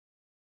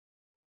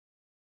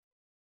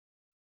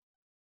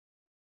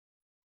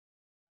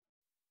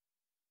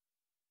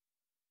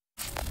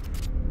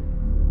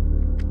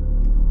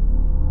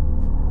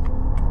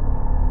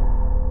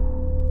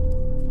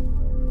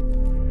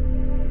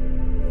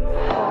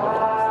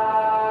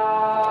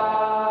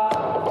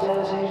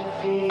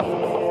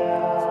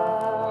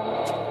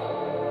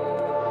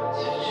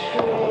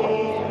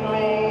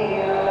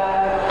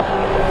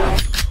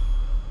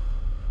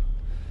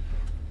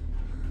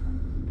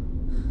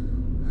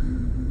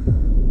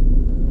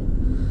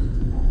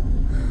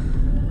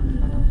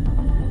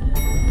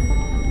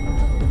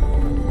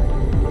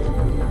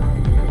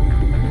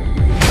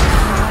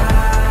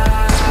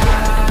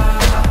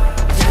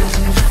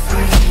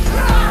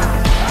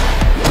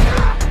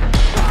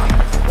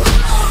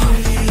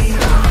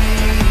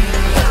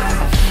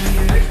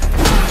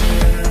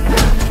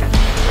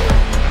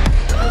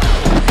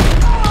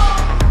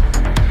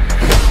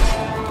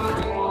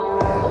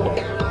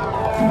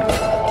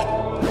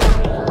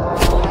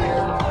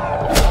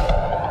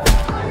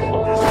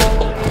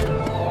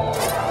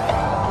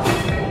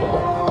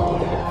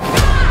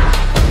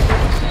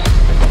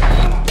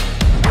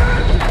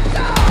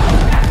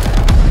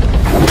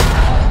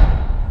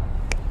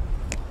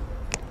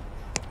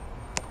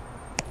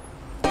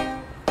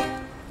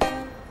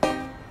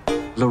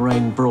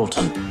Lorraine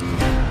Broughton,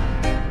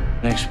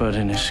 an expert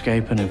in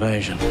escape and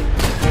evasion.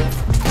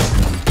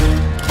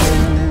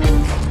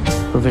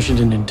 Proficient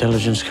in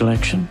intelligence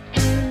collection.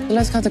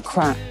 Let's cut the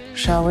crap,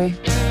 shall we?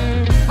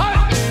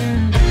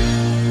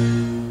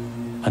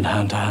 And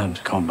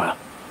hand-to-hand combat.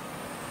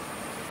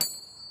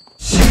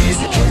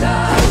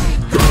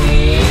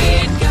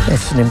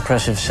 It's an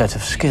impressive set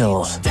of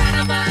skills.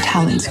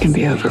 Talents can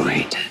be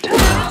overrated.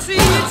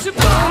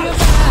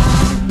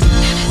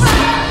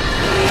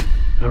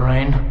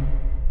 Lorraine,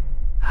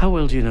 how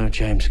well do you know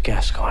James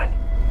Gascoigne?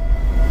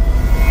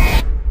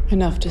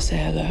 Enough to say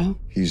hello.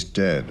 He's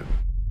dead.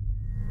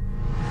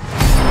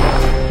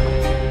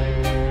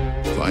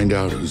 Find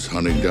out who's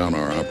hunting down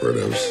our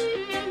operatives.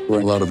 A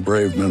lot of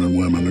brave men and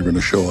women are going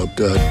to show up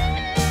dead.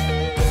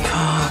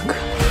 Fuck.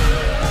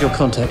 Your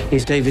contact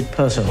is David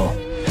Percival.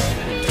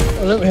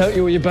 Let me help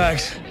you with your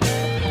bags.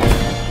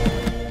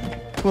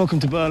 Welcome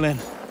to Berlin.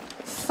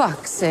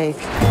 Fuck's sake.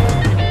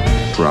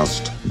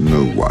 Trust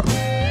no one.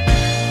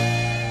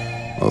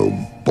 Oh,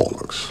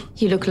 bollocks.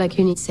 You look like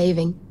you need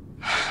saving.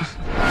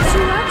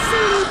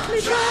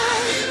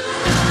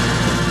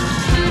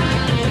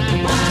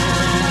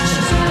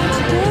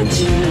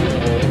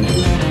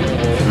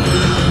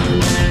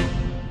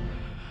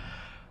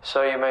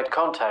 So you made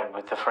contact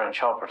with the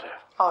French operative?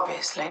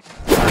 Obviously.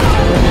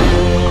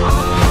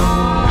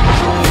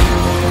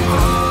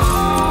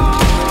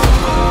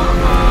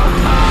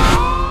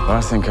 I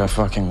think I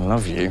fucking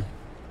love you.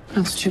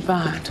 That's too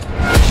bad.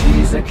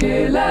 She's a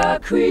killer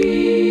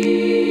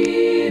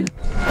queen.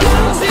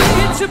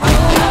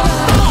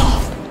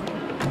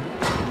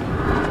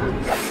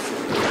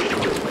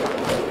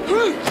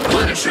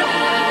 Wanna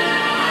try?